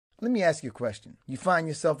Let me ask you a question. You find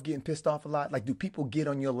yourself getting pissed off a lot? Like, do people get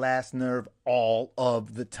on your last nerve all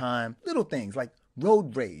of the time? Little things like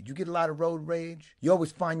road rage. You get a lot of road rage? You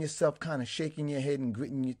always find yourself kind of shaking your head and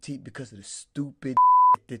gritting your teeth because of the stupid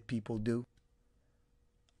that people do?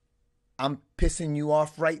 I'm pissing you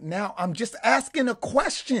off right now. I'm just asking a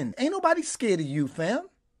question. Ain't nobody scared of you, fam.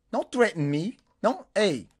 Don't threaten me. Don't,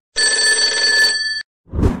 hey.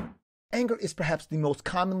 Anger is perhaps the most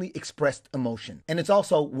commonly expressed emotion, and it's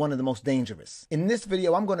also one of the most dangerous. In this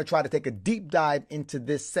video, I'm going to try to take a deep dive into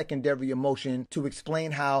this secondary emotion to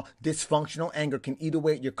explain how dysfunctional anger can eat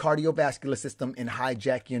away at your cardiovascular system and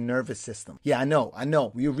hijack your nervous system. Yeah, I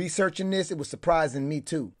know. We were researching this. It was surprising me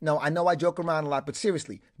too. No, I know I joke around a lot, but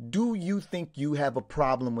seriously, do you think you have a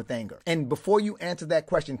problem with anger? And before you answer that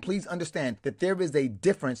question, please understand that there is a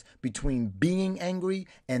difference between being angry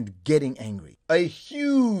and getting angry. A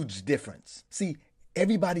huge difference. See,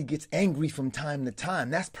 everybody gets angry from time to time.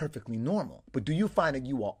 That's perfectly normal. But do you find that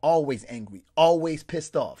you are always angry, always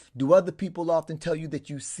pissed off? Do other people often tell you that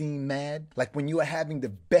you seem mad? Like when you are having the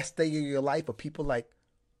best day of your life, are people like,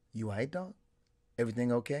 you all right, dog?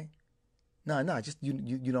 Everything okay? No, just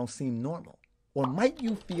you don't seem normal. Or might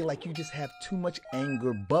you feel like you just have too much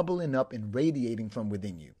anger bubbling up and radiating from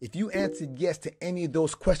within you? If you answered yes to any of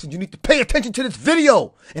those questions, you need to pay attention to this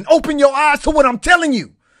video and open your eyes to what I'm telling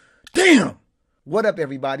you. Damn! What up,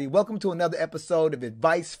 everybody? Welcome to another episode of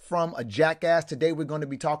Advice from a Jackass. Today, we're going to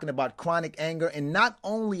be talking about chronic anger and not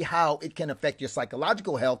only how it can affect your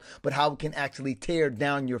psychological health, but how it can actually tear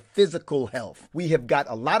down your physical health. We have got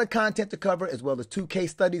a lot of content to cover as well as 2 case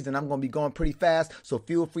studies, and I'm going to be going pretty fast, so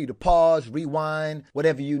feel free to pause, rewind,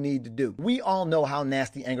 whatever you need to do. We all know how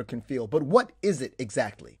nasty anger can feel, but what is it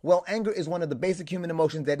exactly? Well, anger is one of the basic human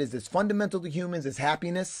emotions that is as fundamental to humans as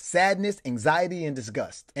happiness, sadness, anxiety, and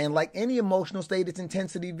disgust. And like any emotional state, its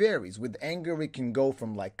intensity varies. With anger, it can go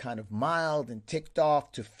from like kind of mild and ticked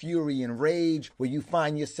off to fury and rage, where you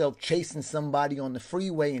find yourself chasing somebody on the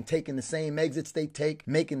freeway and taking the same exits they take,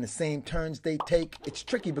 making the same turns they take. It's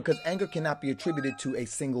tricky because anger cannot be attributed to a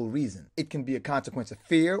single reason. It can be a consequence of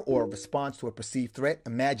fear or a response to a perceived threat,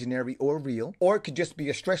 imaginary or real, or it could just be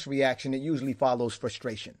a stress reaction that usually follows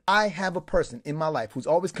frustration. I have a person in my life who's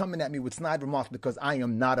always coming at me with snide remarks because I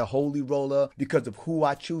am not a holy roller, because of who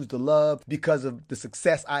I choose to love, because of the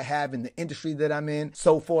success I have in the industry that I'm in,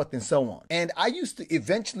 so forth and so on. And I used to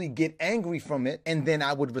eventually get angry from it, and then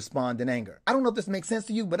I would respond in anger. I don't know if this makes sense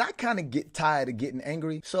to you, but I kind of get tired of getting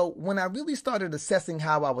angry. So when I really started assessing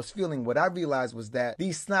how I was feeling, what I realized was that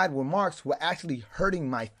these snide remarks were actually hurting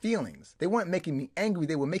my feelings. They weren't making me angry,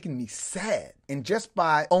 they were making me sad. And just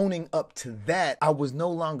by owning up to that, I was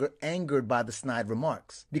no longer angered by the snide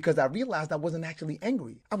remarks because I realized I wasn't actually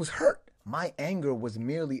angry. I was hurt. My anger was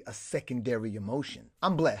merely a secondary emotion.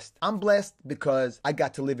 I'm blessed. I'm blessed because I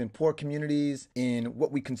got to live in poor communities in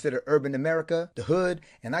what we consider urban America, the hood,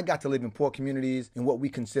 and I got to live in poor communities in what we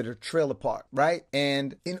consider trailer park, right?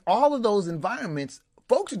 And in all of those environments,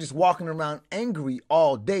 folks are just walking around angry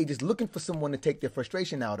all day, just looking for someone to take their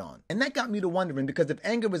frustration out on. And that got me to wondering, because if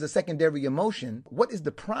anger is a secondary emotion, what is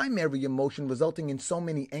the primary emotion resulting in so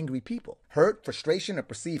many angry people? Hurt, frustration, a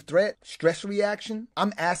perceived threat, stress reaction?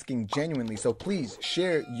 I'm asking genuinely, so please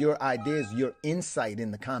share your ideas, your insight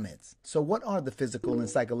in the comments. So what are the physical and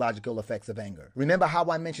psychological effects of anger? Remember how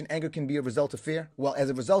I mentioned anger can be a result of fear? Well, as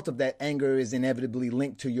a result of that, anger is inevitably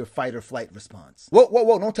linked to your fight or flight response.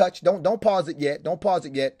 Whoa, don't touch, don't pause it yet, don't pause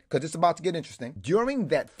it yet, because it's about to get interesting. During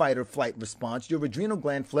that fight or flight response, your adrenal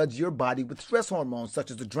gland floods your body with stress hormones such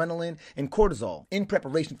as adrenaline and cortisol. In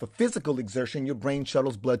preparation for physical exertion, your brain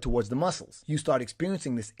shuttles blood towards the muscles. You start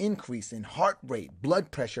experiencing this increase in heart rate, blood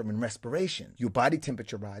pressure, and respiration. Your body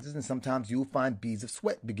temperature rises, and sometimes you'll find beads of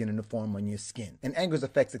sweat beginning to form on your skin. And anger's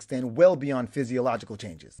effects extend well beyond physiological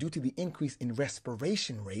changes. Due to the increase in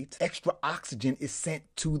respiration rate, extra oxygen is sent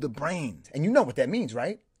to the brain. And you know what that means,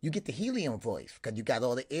 right? You get the helium voice because you got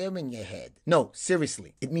all the air in your head. No,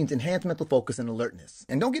 seriously, it means enhanced mental focus and alertness.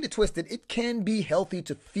 And don't get it twisted, it can be healthy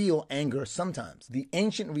to feel anger sometimes. The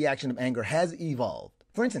ancient reaction of anger has evolved.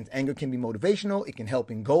 For instance, anger can be motivational, it can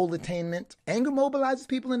help in goal attainment. Anger mobilizes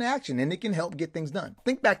people into action and it can help get things done.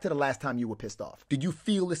 Think back to the last time you were pissed off. Did you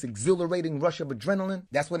feel this exhilarating rush of adrenaline?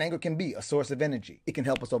 That's what anger can be, a source of energy. It can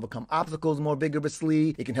help us overcome obstacles more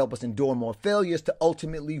vigorously. It can help us endure more failures to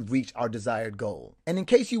ultimately reach our desired goal. And in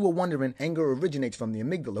case you were wondering, anger originates from the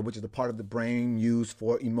amygdala, which is the part of the brain used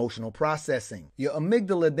for emotional processing. Your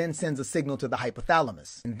amygdala then sends a signal to the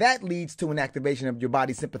hypothalamus. And that leads to an activation of your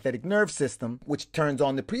body's sympathetic nerve system, which turns turns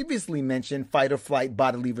on the previously mentioned fight or flight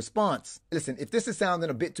bodily response. Listen, if this is sounding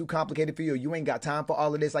a bit too complicated for you, or you ain't got time for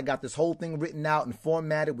all of this, I got this whole thing written out and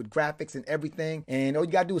formatted with graphics and everything. And all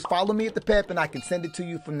you gotta do is follow me at the pep and I can send it to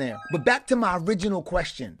you from there. But back to my original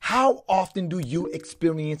question. How often do you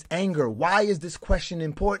experience anger? Why is this question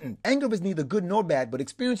important? Anger is neither good nor bad, but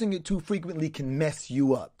experiencing it too frequently can mess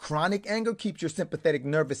you up. Chronic anger keeps your sympathetic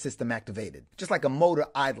nervous system activated, just like a motor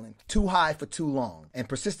idling too high for too long. And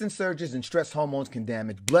persistent surges in stress hormones can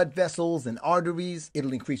damage blood vessels and arteries.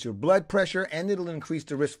 It'll increase your blood pressure and it'll increase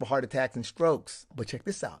the risk for heart attacks and strokes. But check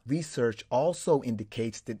this out. Research also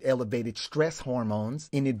indicates that elevated stress hormones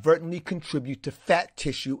inadvertently contribute to fat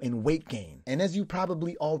tissue and weight gain. And as you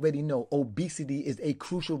probably already know, obesity is a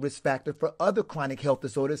crucial risk factor for other chronic health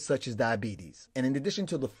disorders such as diabetes. And in addition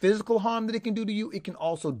to the physical harm that it can do to you, it can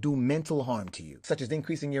also do mental harm to you, such as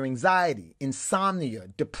increasing your anxiety, insomnia,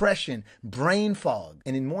 depression, brain fog.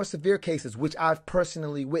 And in more severe cases, which I've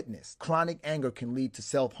personally witnessed, chronic anger can lead to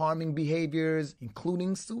self-harming behaviors,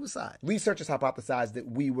 including suicide. Researchers hypothesized that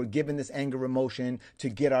we were given this anger emotion to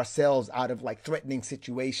get ourselves out of like threatening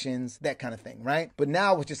situations, that kind of thing, right? But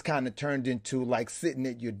now it's just kind of turned into like sitting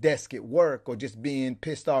at your desk at work, or just being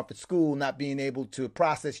pissed off at school, not being able to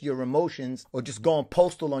process your emotions, or just going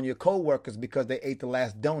postal on your coworkers because they ate the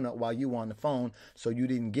last donut while you were on the phone, so you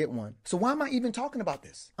didn't get one. So why am I even talking about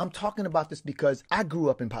this? I'm talking about this because I grew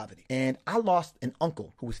up in poverty, and I lost an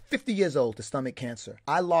uncle who was 50 years old to stomach cancer.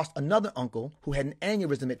 I lost another uncle who had an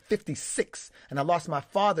aneurysm at 56, and I lost my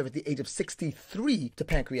father at the age of 63 to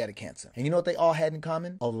pancreatic cancer. And you know what they all had in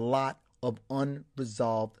common? A lot of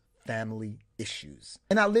unresolved family issues.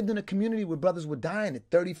 And I lived in a community where brothers were dying at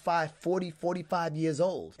 35, 40, 45 years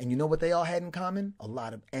old. And you know what they all had in common? A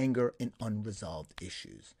lot of anger and unresolved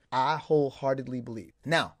issues. I wholeheartedly believe.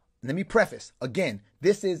 Now, let me preface, again,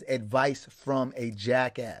 this is advice from a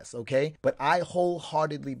jackass, okay? But I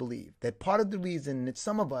wholeheartedly believe that part of the reason that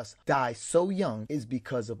some of us die so young is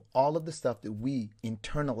because of all of the stuff that we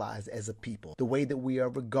internalize as a people, the way that we are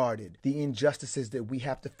regarded, the injustices that we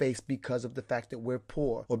have to face because of the fact that we're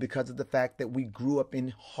poor, or because of the fact that we grew up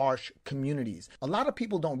in harsh communities. A lot of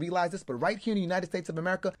people don't realize this, but right here in the United States of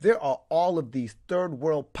America, there are all of these third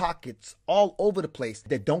world pockets all over the place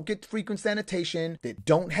that don't get frequent sanitation, that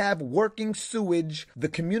don't have working sewage. The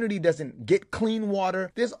community doesn't get clean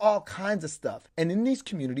water. There's all kinds of stuff. And in these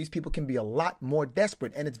communities, people can be a lot more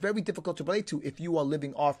desperate. And it's very difficult to relate to if you are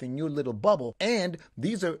living off in your little bubble. And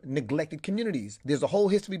these are neglected communities. There's a whole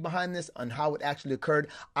history behind this on how it actually occurred.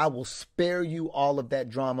 I will spare you all of that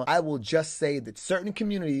drama. I will just say that certain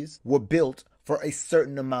communities were built for a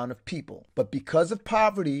certain amount of people. But because of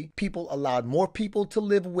poverty, people allowed more people to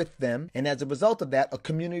live with them. And as a result of that, a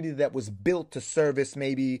community that was built to service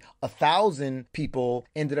maybe 1,000 people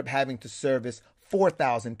ended up having to service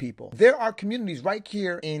 4,000 people. There are communities right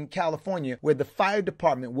here in California where the fire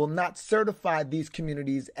department will not certify these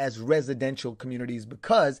communities as residential communities,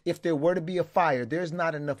 because if there were to be a fire, there's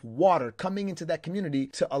not enough water coming into that community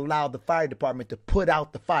to allow the fire department to put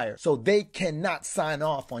out the fire. So they cannot sign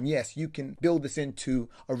off on, yes, you can build this into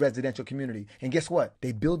a residential community. And guess what?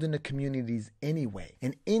 They build into communities anyway.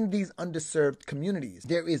 And in these underserved communities,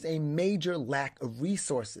 there is a major lack of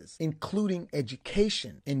resources, including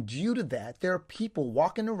education. And due to that, there are people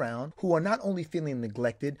walking around who are not only feeling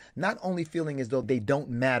neglected, not only feeling as though they don't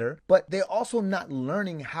matter, but they're also not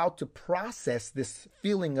learning how to process this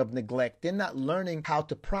feeling of neglect. They're not learning how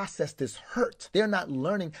to process this hurt. They're not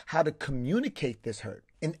learning how to communicate this hurt.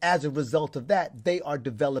 And as a result of that, they are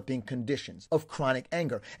developing conditions of chronic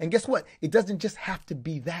anger. And guess what? It doesn't just have to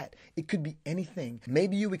be that. It could be anything.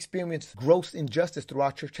 Maybe you experienced gross injustice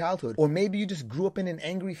throughout your childhood, or maybe you just grew up in an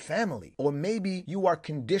angry family, or maybe you are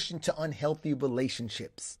conditioned to unhealthy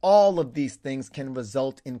relationships. All of these things can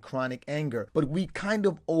result in chronic anger, but we kind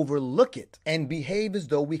of overlook it and behave as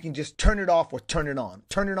though we can just turn it off or turn it on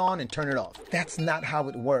and turn it off. That's not how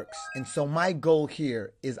it works. And so my goal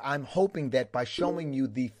here is I'm hoping that by showing you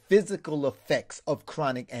the physical effects of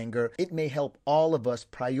chronic anger, it may help all of us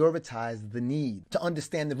prioritize the need to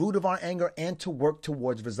understand the root of our anger and to work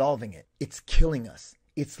towards resolving it. It's killing us.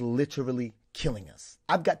 It's literally killing us.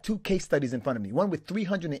 I've got two case studies in front of me, one with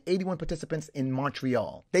 381 participants in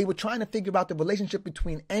Montreal. They were trying to figure out the relationship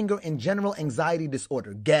between anger and general anxiety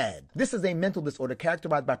disorder, GAD. This is a mental disorder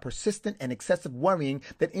characterized by persistent and excessive worrying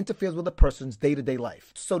that interferes with a person's day-to-day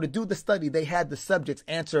life. So to do the study, they had the subjects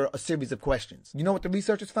answer a series of questions. You know what the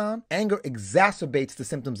researchers found? Anger exacerbates the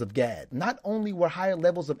symptoms of GAD. Not only were higher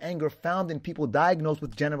levels of anger found in people diagnosed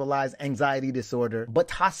with generalized anxiety disorder,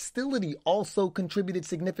 but hostility also contributed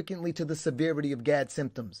significantly to the severity of GAD symptoms.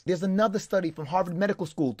 symptoms. There's another study from Harvard Medical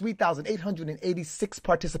School, 3,886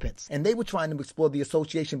 participants, and they were trying to explore the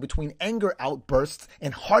association between anger outbursts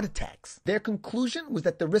and heart attacks. Their conclusion was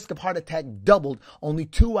that the risk of heart attack doubled only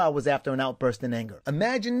 2 hours after an outburst in anger.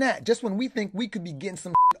 Imagine that. Just when we think we could be getting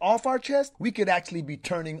some off our chest, we could actually be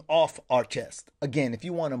turning off our chest. Again, if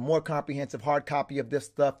you want a more comprehensive hard copy of this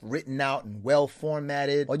stuff written out and well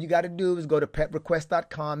formatted, all you got to do is go to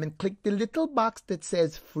petrequest.com and click the little box that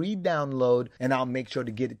says free download, and I'll make sure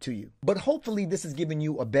to get it to you. But hopefully this has given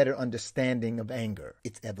you a better understanding of anger,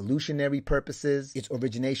 its evolutionary purposes, its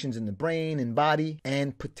originations in the brain and body,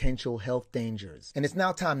 and potential health dangers. And it's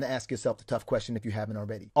now time to ask yourself the tough question if you haven't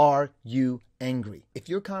already. Are you angry? If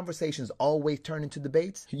your conversations always turn into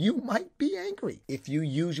debates, you might be angry. If you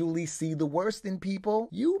usually see the worst in people,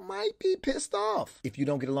 you might be pissed off. If you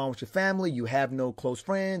don't get along with your family, you have no close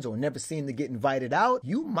friends, or never seem to get invited out,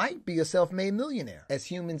 you might be a self-made millionaire. As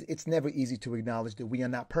humans, it's never easy to acknowledge that we are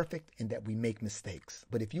not perfect and that we make mistakes.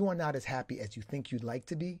 But if you are not as happy as you think you'd like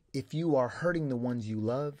to be, if you are hurting the ones you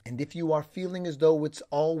love, and if you are feeling as though it's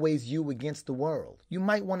always you against the world, you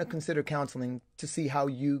might want to consider counseling to see how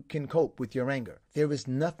you can cope with your anger. There is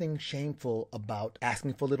nothing shameful about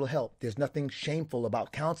asking for a little help. There's nothing shameful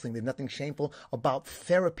about counseling. There's nothing shameful about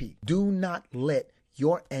therapy. Do not let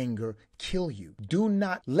your anger kill you. Do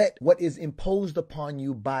not let what is imposed upon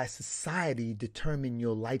you by society determine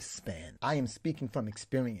your lifespan. I am speaking from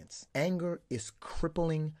experience. Anger is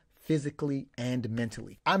crippling physically and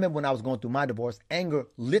mentally. I remember when I was going through my divorce, anger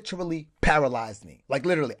literally paralyzed me. Like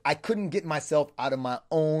literally, I couldn't get myself out of my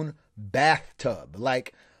own bathtub.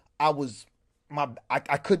 Like I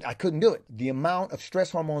couldn't do it. The amount of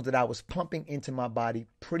stress hormones that I was pumping into my body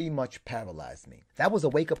pretty much paralyzed me. That was a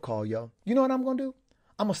wake-up call, yo. You know what I'm going to do?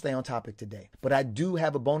 I'm going to stay on topic today. But I do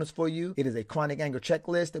have a bonus for you. It is a chronic anger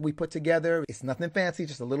checklist that we put together. It's nothing fancy,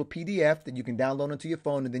 just a little PDF that you can download onto your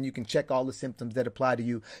phone, and then you can check all the symptoms that apply to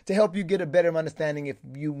you to help you get a better understanding if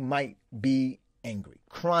you might be angry,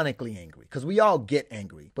 chronically angry, because we all get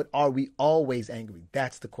angry, but are we always angry?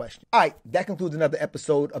 That's the question. All right, that concludes another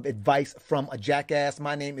episode of Advice from a Jackass.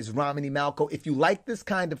 My name is Romany Malco. If you like this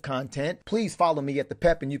kind of content, please follow me at the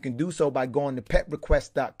Pep, and you can do so by going to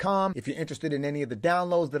petrequest.com. If you're interested in any of the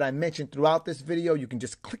downloads that I mentioned throughout this video, you can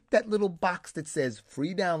just click that little box that says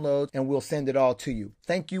free downloads, and we'll send it all to you.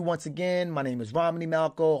 Thank you once again. My name is Romany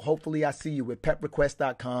Malco. Hopefully I see you at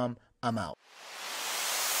petrequest.com. I'm out.